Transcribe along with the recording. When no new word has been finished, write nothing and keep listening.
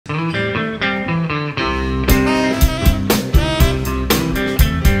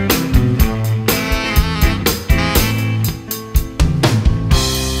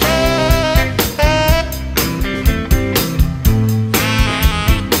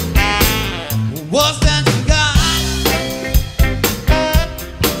What's that you got?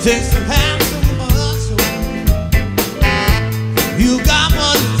 Takes some handsome muscle. You got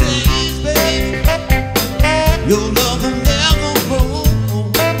what it takes, baby. Your love will never grow.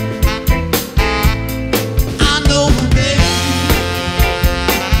 I know it, baby.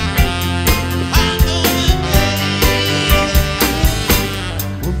 I know it, baby.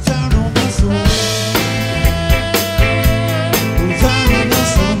 Well, turn on my soul. Well, turn on my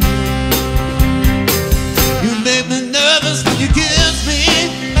soul. You make me nervous when you kiss me.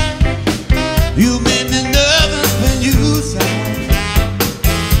 You make me nervous when you sigh.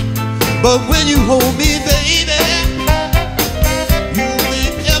 But when you hold me, baby, you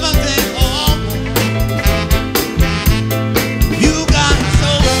make everything alright. You got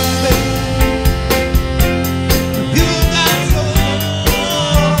soul, baby. You got soul.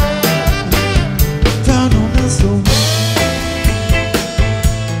 Turn on the soul.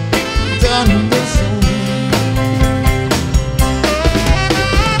 Turn on the soul.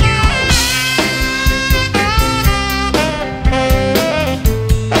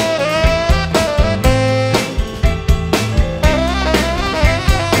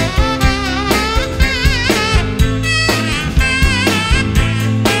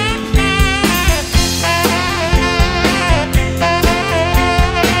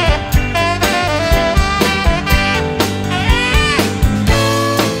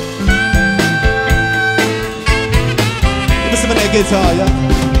 Listen to that guitar, yeah.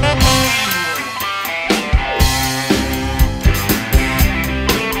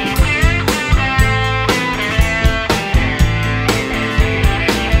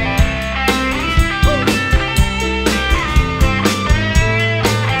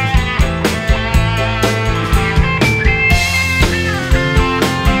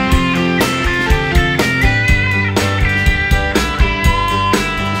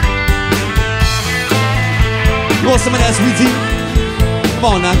 You want some of that sweet tea? Come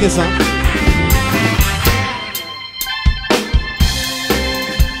on now, get some.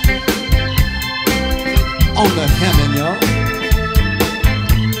 On the Hammond, y'all.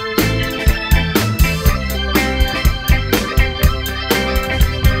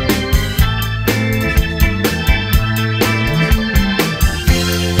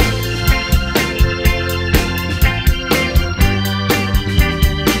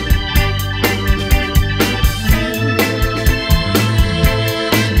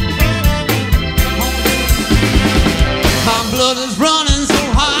 My blood is running so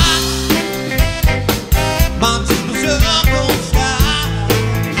hot. My temperature goes sky.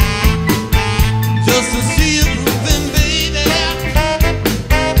 Just to see you moving, baby,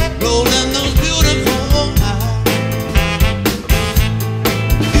 rolling those beautiful eyes.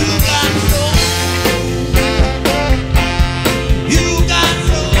 You got soul. You got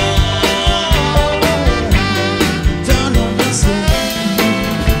soul. Turn on the soul.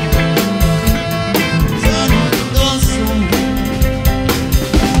 Turn on the soul.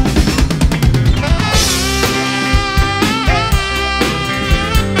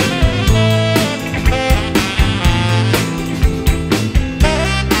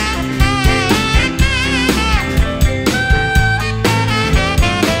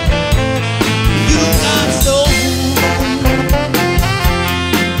 You got soul.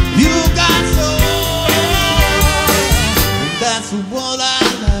 You got soul. And that's what I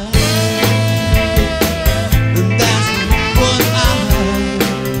like. And that's what I like.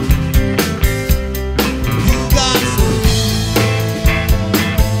 You got soul.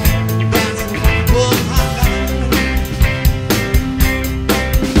 That's what I like.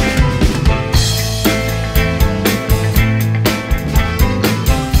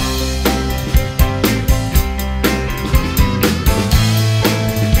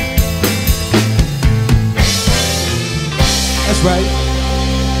 That's right.